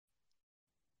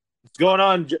What's going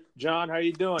on, John? How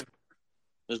you doing?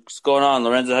 What's going on,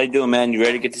 Lorenzo? How you doing, man? You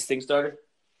ready to get this thing started?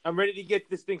 I'm ready to get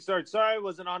this thing started. Sorry I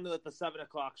wasn't on the 7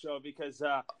 o'clock show because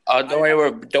Don't I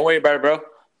worry, don't worry about it, bro.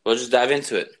 We'll just dive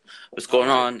into it. What's all going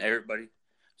right. on, everybody?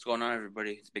 What's going on,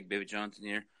 everybody? It's Big Baby Jonathan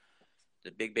here,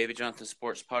 the Big Baby Jonathan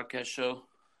Sports Podcast Show.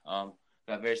 Got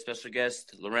a very special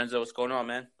guest, Lorenzo. What's going on,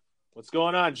 man? What's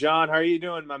going on, John? How are you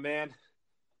doing, my man?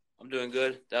 I'm doing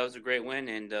good. That was a great win,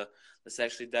 and let's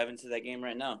actually dive into that game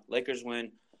right now. Lakers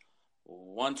win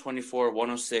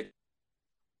 124-106.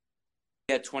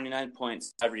 He had 29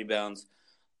 points, 5 rebounds.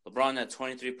 LeBron had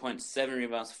 23 points, 7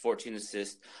 rebounds, 14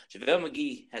 assists. JaVale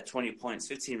McGee had 20 points,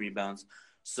 15 rebounds.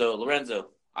 So, Lorenzo,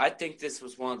 I think this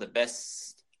was one of the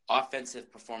best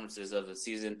offensive performances of the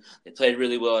season. They played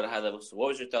really well at a high level. So, what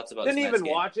was your thoughts about Didn't tonight's even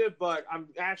game? watch it, but I'm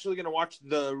actually gonna watch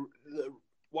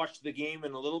the game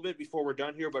in a little bit before we're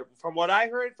done here. But from what I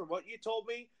heard, from what you told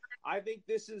me, I think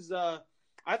this is I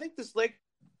think this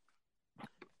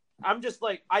I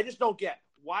just don't get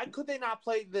why could they not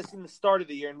play this in the start of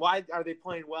the year, and why are they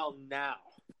playing well now?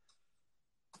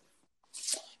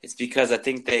 It's because I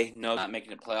think they know not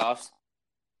making the playoffs.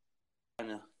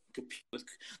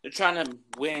 They're trying to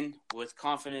win with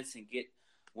confidence and get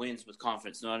wins with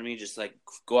confidence. You know what I mean? Just like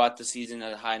go out the season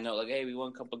at a high note. Like, hey, we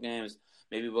won a couple games.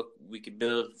 Maybe what we could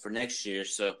build for next year.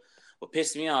 So, what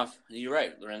pissed me off? You're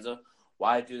right, Lorenzo.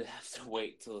 Why do they have to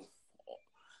wait till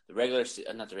the regular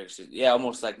season? Not the regular season. Yeah,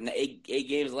 almost like eight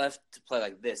games left to play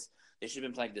like this. They should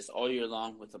have been playing this all year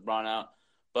long with LeBron out.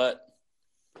 But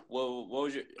what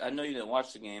was your? I know you didn't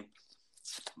watch the game,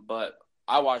 but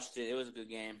I watched it. It was a good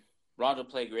game. Rondo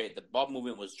played great. The ball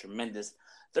movement was tremendous.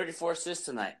 34 assists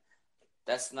tonight.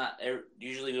 That's not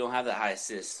usually we don't have that high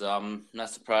assists, so I'm not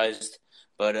surprised.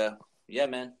 But yeah,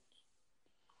 man.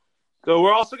 So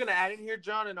we're also going to add in here,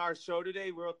 John, in our show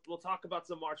today. We'll talk about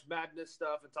some March Madness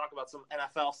stuff and talk about some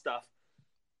NFL stuff.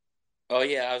 Oh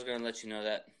yeah, I was gonna let you know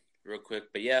that real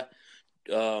quick. But yeah,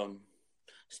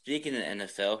 speaking of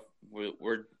NFL,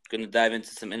 we're gonna dive into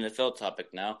some NFL topic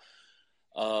now.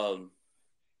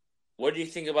 What do you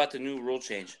think about the new rule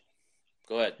change?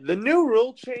 Go ahead. The new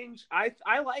rule change, I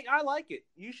like it.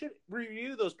 You should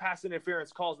review those pass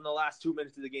interference calls in the last 2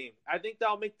 minutes of the game. I think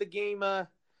that'll make the game a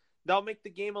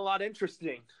lot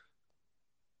interesting.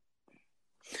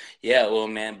 Yeah, well,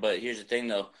 man, but here's the thing,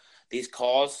 though. These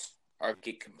calls are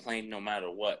get complained no matter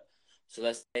what. So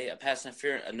let's say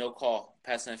a no call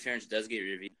pass interference does get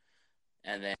reviewed,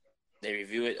 and then they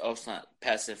review it. Oh, it's not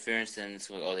pass interference, and it's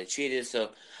like, oh, they cheated.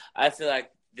 So I feel like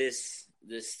this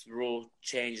rule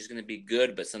change is going to be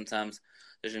good, but sometimes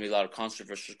there's going to be a lot of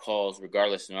controversial calls,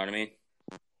 regardless. You know what I mean?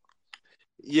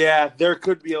 Yeah, there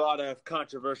could be a lot of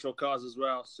controversial calls as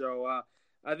well. So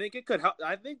I think it could help.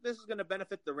 I think this is going to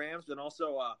benefit the Rams, and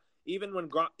also even though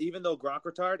Gronk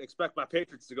retired, expect my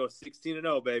Patriots to go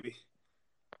 16-0, baby.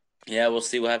 Yeah, we'll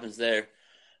see what happens there.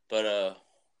 But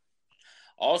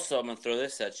also, I'm gonna throw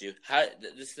this at you. I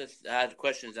had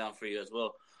questions down for you as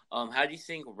well. How do you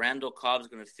think Randall Cobb's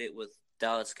gonna fit with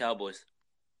Dallas Cowboys?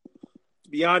 To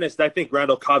be honest, I think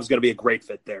Randall Cobb's going to be a great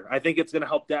fit there. I think it's going to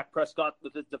help Dak Prescott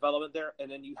with his development there,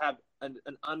 and then you have an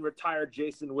unretired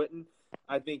Jason Witten.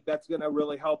 I think that's going to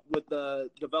really help with the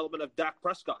development of Dak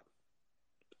Prescott.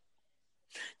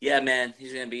 Yeah, man,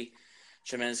 he's gonna be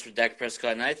tremendous for Dak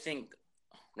Prescott, and I think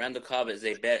Randall Cobb is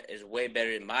way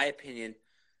better, in my opinion,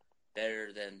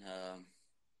 better than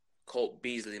Colt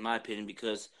Beasley, in my opinion,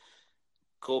 because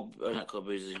not Colt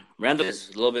Beasley, Randall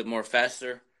is a little bit more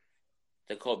faster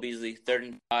than Colt Beasley.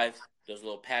 35, those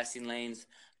little passing lanes,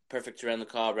 perfect to Randall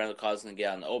Cobb. Randall Cobb's gonna get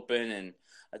out in the open, and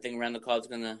I think Randall Cobb's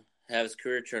gonna have his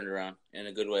career turned around in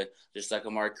a good way, just like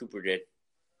Amari Cooper did.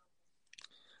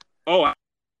 Oh,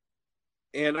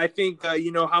 and I think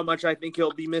you know how much I think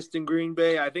he'll be missed in Green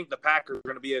Bay. I think the Packers are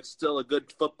going to be still a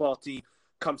good football team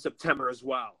come September as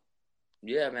well.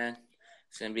 Yeah, man,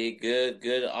 it's gonna be a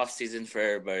good off season for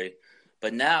everybody.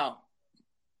 But now,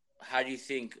 how do you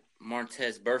think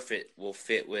Montez Burfict will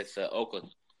fit with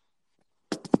Oakland?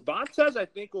 Vontaze, I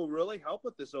think, will really help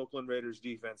with this Oakland Raiders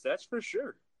defense. That's for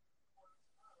sure.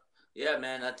 Yeah,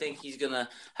 man, I think he's gonna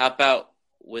help out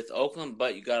with Oakland,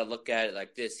 but you got to look at it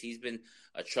like this: he's been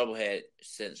a troublehead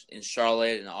since in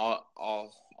Charlotte and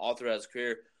all throughout his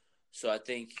career. So I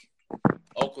think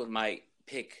Oakland might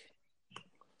pick.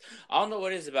 I don't know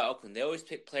what it is about Oakland. They always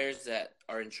pick players that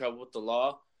are in trouble with the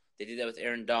law. They did that with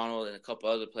Aaron Donald and a couple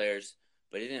other players,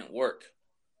 but it didn't work.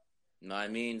 You know what I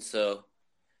mean? So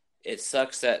it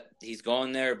sucks that he's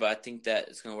going there, but I think that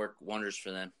it's going to work wonders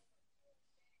for them.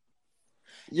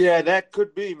 Yeah, that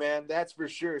could be, man. That's for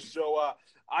sure. So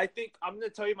I think I'm going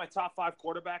to tell you my top 5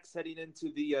 quarterbacks heading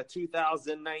into the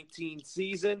 2019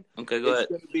 season. Okay, go ahead. It's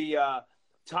going to be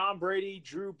Tom Brady,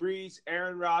 Drew Brees,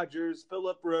 Aaron Rodgers,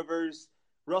 Phillip Rivers,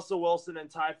 Russell Wilson, and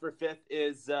tied for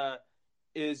 5th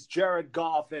is Jared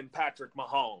Goff and Patrick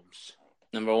Mahomes.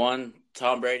 Number 1,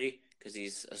 Tom Brady, because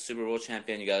he's a Super Bowl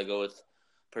champion. You got to go with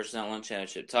person that won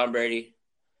championship. Tom Brady,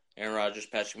 Aaron Rodgers,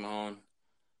 Patrick Mahomes,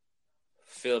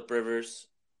 Phillip Rivers,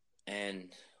 and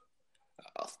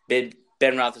Ben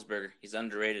Roethlisberger. He's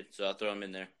underrated, so I'll throw him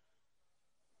in there.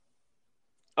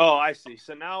 Oh, I see.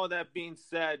 So now with that being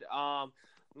said,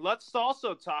 let's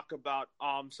also talk about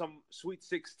some Sweet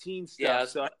 16 stuff. I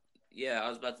was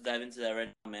about to dive into that right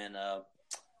now, man.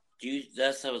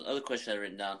 That's the other question I've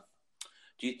written down.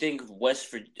 Do you think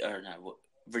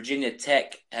Virginia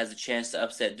Tech has a chance to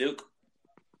upset Duke?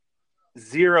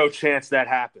 0 chance that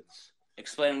happens.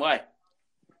 Explain why.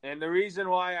 And the reason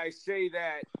why I say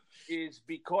that is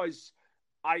because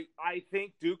I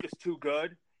think Duke is too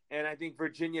good, and I think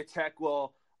Virginia Tech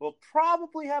will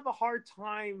probably have a hard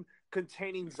time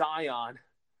containing Zion.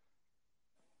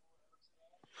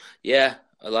 Yeah,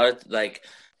 a lot of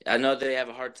I know they have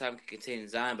a hard time containing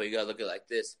Zion, but you gotta look at it like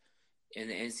this: in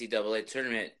the NCAA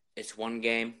tournament, it's one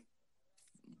game.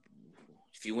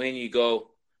 If you win, you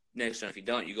go next round. If you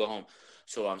don't, you go home.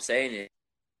 So what I'm saying is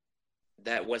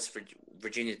that West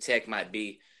Virginia Tech might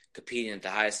be competing at the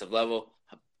highest of level.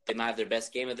 They might have their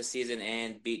best game of the season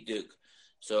and beat Duke.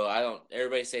 So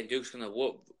everybody's saying Duke's going to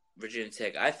whoop Virginia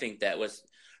Tech. I think that West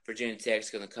Virginia Tech's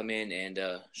going to come in and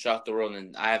shock the world,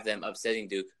 and I have them upsetting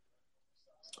Duke.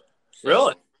 So,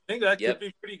 really? I think that could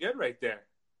be pretty good right there.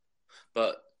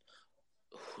 But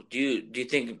do you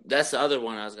think that's the other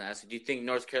one I was going to ask you? Do you think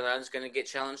North Carolina's going to get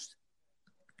challenged?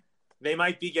 They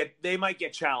might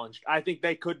get challenged. I think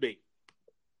they could be.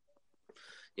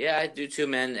 Yeah, I do too,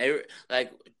 man.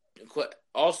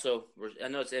 Also, I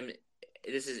know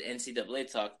this is NCAA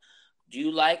talk. Do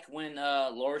you like when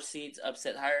lower seeds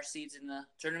upset higher seeds in the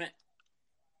tournament?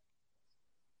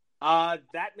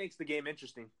 That makes the game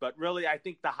interesting. But really, I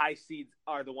think the high seeds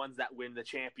are the ones that win the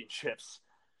championships.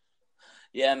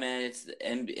 Yeah, man, it's the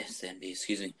NBA.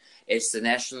 Excuse me. It's the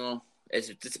national. It's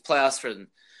the playoffs for the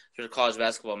college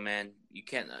basketball, man. You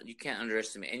can't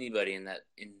underestimate anybody in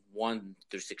 1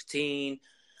 through 16.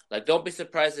 Don't be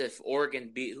surprised if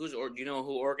Oregon beat do you know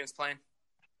who Oregon's playing?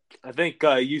 I think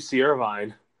UC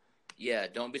Irvine. Yeah,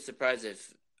 don't be surprised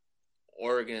if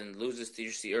Oregon loses to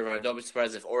UC Irvine. Don't be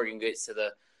surprised if Oregon gets to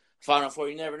the Final Four.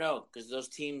 You never know, because those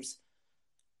teams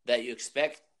that you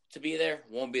expect to be there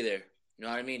won't be there. You know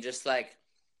what I mean? Just like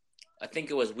I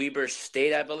think it was Weber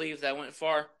State, I believe, that went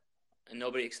far, and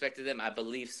nobody expected them. I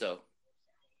believe so.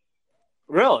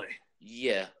 Really?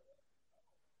 Yeah.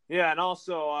 Yeah, and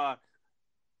also, I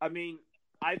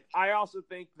also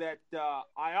think that I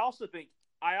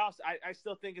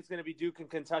still think it's going to be Duke and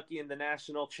Kentucky in the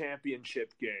national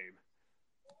championship game.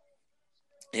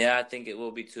 Yeah, I think it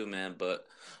will be too, man. But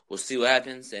we'll see what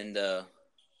happens. And I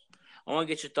want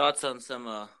to get your thoughts on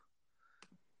some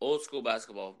old school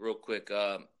basketball real quick.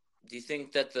 Do you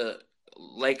think that the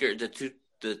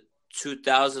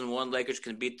 2001 Lakers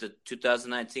can beat the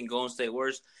 2019 Golden State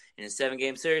Warriors in a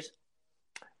 7-game series?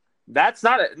 That's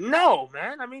not it. No,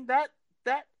 man. I mean, that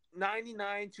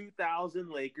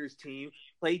 99-2000 Lakers team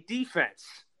played defense.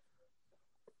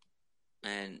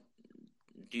 And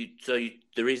the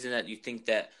reason that you think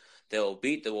that they'll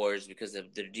beat the Warriors because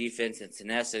of their defense and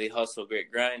tenacity, hustle,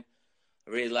 grit, grind.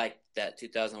 I really like that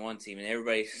 2001 team, and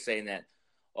everybody's saying that,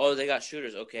 oh, they got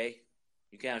shooters. Okay,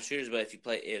 you can have shooters, but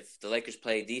if the Lakers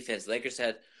play defense, the Lakers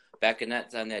had back in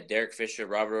that time that Derek Fisher,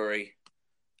 Robert Horry,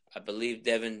 I believe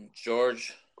Devin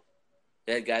George.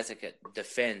 They had guys that could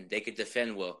defend. They could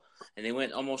defend well, and they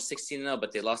went almost 16-0,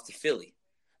 but they lost to Philly.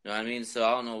 You know what I mean? So I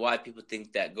don't know why people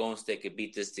think that Golden State could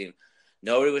beat this team.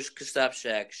 Nobody could stop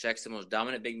Shaq. Shaq's the most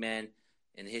dominant big man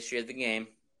in the history of the game,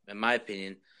 in my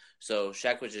opinion. So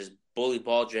Shaq would just bully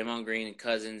ball Draymond Green and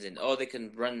Cousins, and they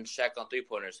can run Shaq on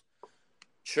 3-pointers.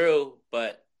 True,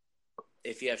 but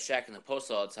if you have Shaq in the post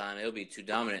all the time, it'll be too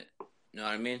dominant. You know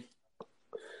what I mean?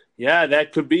 Yeah,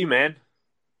 that could be, man.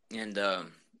 And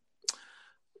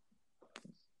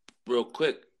real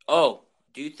quick, do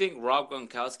you think Rob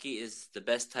Gronkowski is the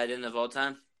best tight end of all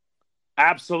time?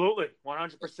 Absolutely,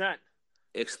 100%.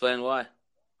 Explain why.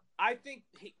 I think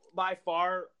by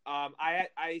far,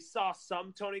 I saw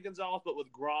some Tony Gonzalez, but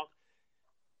with Gronk,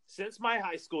 since my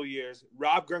high school years,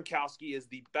 Rob Gronkowski is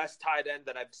the best tight end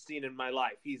that I've seen in my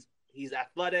life. He's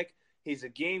athletic. He's a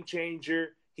game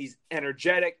changer. He's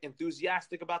energetic,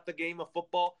 enthusiastic about the game of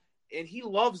football, and he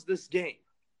loves this game.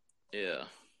 Yeah.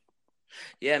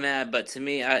 Yeah, man, but to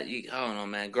me, I don't know,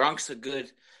 man. Gronk's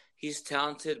he's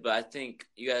talented, but I think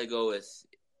you got to go with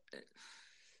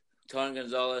Tony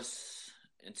Gonzalez,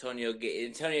 Antonio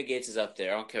Gates. Antonio Gates is up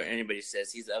there. I don't care what anybody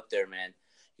says. He's up there, man.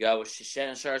 You got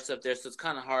Shannon Sharp's up there, so it's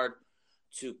kind of hard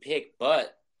to pick.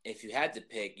 But if you had to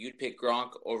pick, you'd pick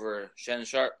Gronk over Shannon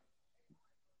Sharp.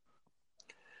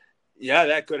 Yeah,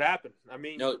 that could happen. I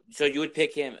mean, no. So you would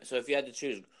pick him. So if you had to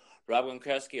choose, Rob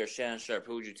Gronkowski or Shannon Sharp,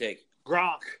 who would you take?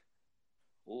 Gronk.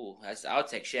 Ooh, I would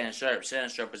take Shannon Sharp. Shannon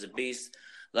Sharp is a beast.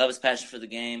 Love his passion for the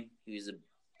game. He's a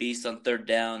beast on third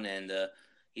down, and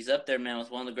he's up there, man,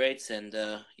 with one of the greats. And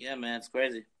yeah, man, it's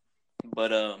crazy.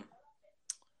 But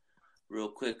real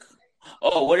quick,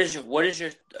 what is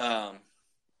your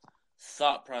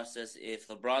thought process if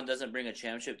LeBron doesn't bring a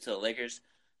championship to the Lakers?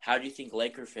 How do you think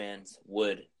Laker fans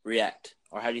would react,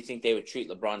 or how do you think they would treat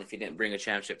LeBron if he didn't bring a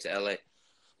championship to LA?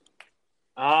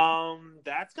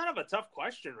 That's kind of a tough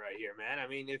question right here, man. I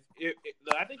mean, if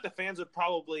I think the fans would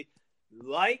probably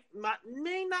may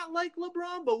not like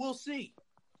LeBron, but we'll see.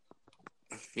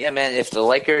 Yeah, man. If the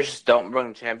Lakers don't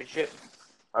bring a championship,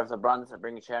 or if LeBron doesn't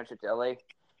bring a championship to LA,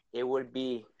 it would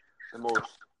be the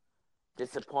most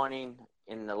disappointing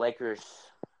in the Lakers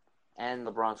and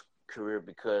LeBron's career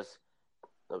because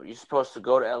you're supposed to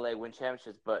go to LA, win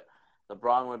championships, but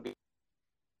LeBron would be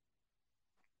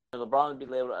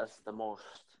labeled as the most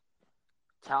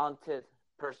talented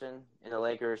person in the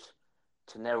Lakers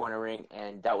to never win a ring,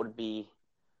 and that would be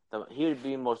he would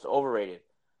be the most overrated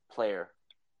player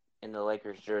in the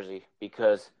Lakers jersey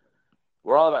because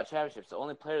we're all about championships. The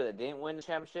only player that didn't win the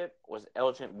championship was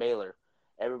Elgin Baylor.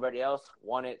 Everybody else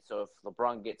won it, so if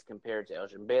LeBron gets compared to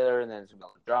Elgin Baylor and then some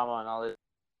drama and all this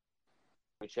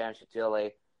championship to LA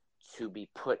to be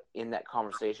put in that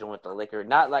conversation with the Laker.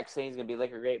 Not like saying he's going to be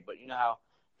Laker great, but you know how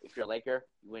if you're a Laker,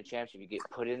 you win championship, you get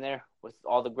put in there with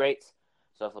all the greats.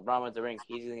 So if LeBron wins the ring,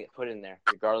 he's going to get put in there,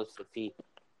 regardless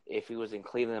if he was in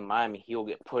Cleveland and Miami, he will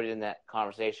get put in that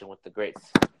conversation with the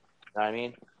greats. You know what I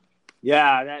mean?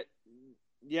 Yeah,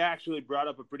 you actually brought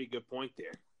up a pretty good point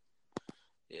there.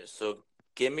 Yeah, so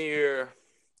give me your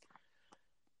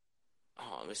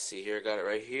let me see here. I got it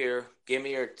right here. Give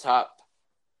me your top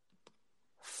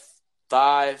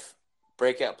 5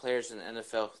 breakout players in the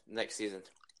NFL next season.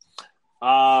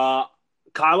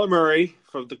 Kyler Murray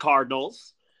from the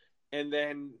Cardinals, and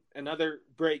then another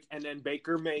break, and then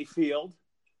Baker Mayfield,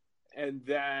 and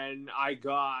then I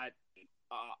got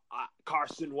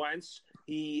Carson Wentz.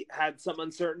 He had some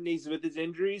uncertainties with his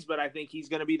injuries, but I think he's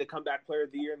going to be the comeback player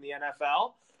of the year in the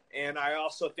NFL. And I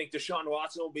also think Deshaun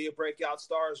Watson will be a breakout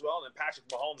star as well. And Patrick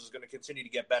Mahomes is going to continue to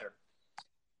get better.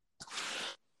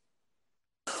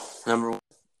 Number 1,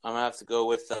 I'm going to have to go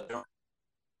with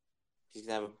he's going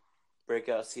to have a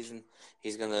breakout season.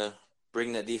 He's going to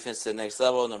bring that defense to the next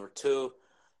level. Number 2,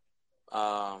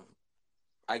 I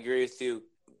agree with you,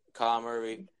 Kyler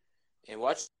Murray. And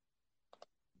watch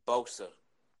Bosa.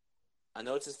 I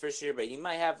know it's his first year, but he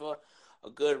might have a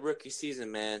good rookie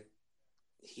season, man.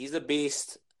 He's a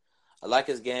beast. I like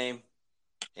his game.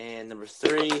 And number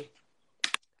 3,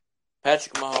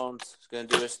 Patrick Mahomes is going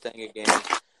to do his thing again.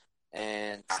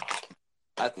 And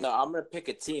I'm going to pick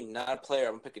a team, not a player.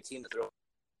 I'm going to pick a team to throw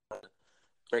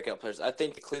breakout players. I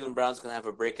think the Cleveland Browns are going to have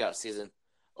a breakout season.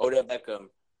 Odell Beckham,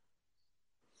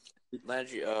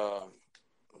 Landry,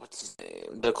 what's his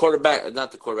name?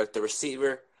 The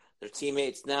receiver. Their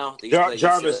teammates now.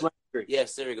 Jarvis Landry.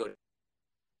 Yes, there we go.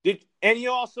 And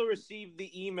you also received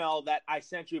the email that I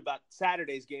sent you about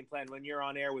Saturday's game plan when you're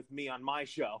on air with me on my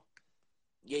show.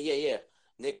 Yeah.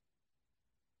 Nick,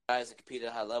 guys that compete at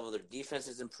a high level. Their defense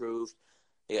has improved.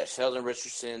 They got Sheldon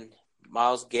Richardson,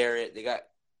 Myles Garrett. They got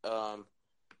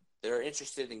they're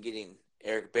interested in getting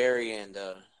Eric Berry and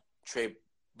Trey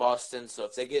Boston. So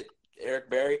if they get Eric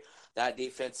Berry, that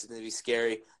defense is going to be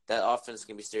scary. That offense is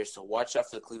going to be scary. So watch out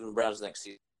for the Cleveland Browns next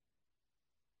season.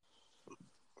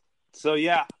 So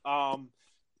yeah,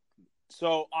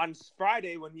 so on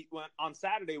Saturday when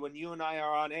you and I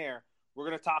are on air, we're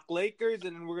gonna talk Lakers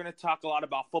and then we're gonna talk a lot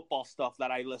about football stuff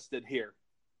that I listed here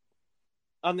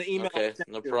on the email. Okay,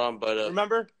 no problem. But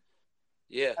remember?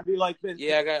 Yeah. Have you I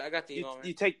got the email.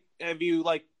 Have you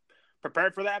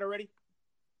prepared for that already?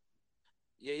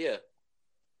 Yeah.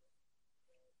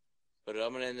 But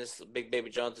I'm gonna end this Big Baby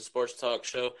Jonathan Sports Talk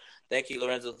show. Thank you,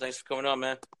 Lorenzo. Thanks for coming on,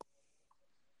 man.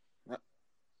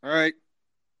 All right.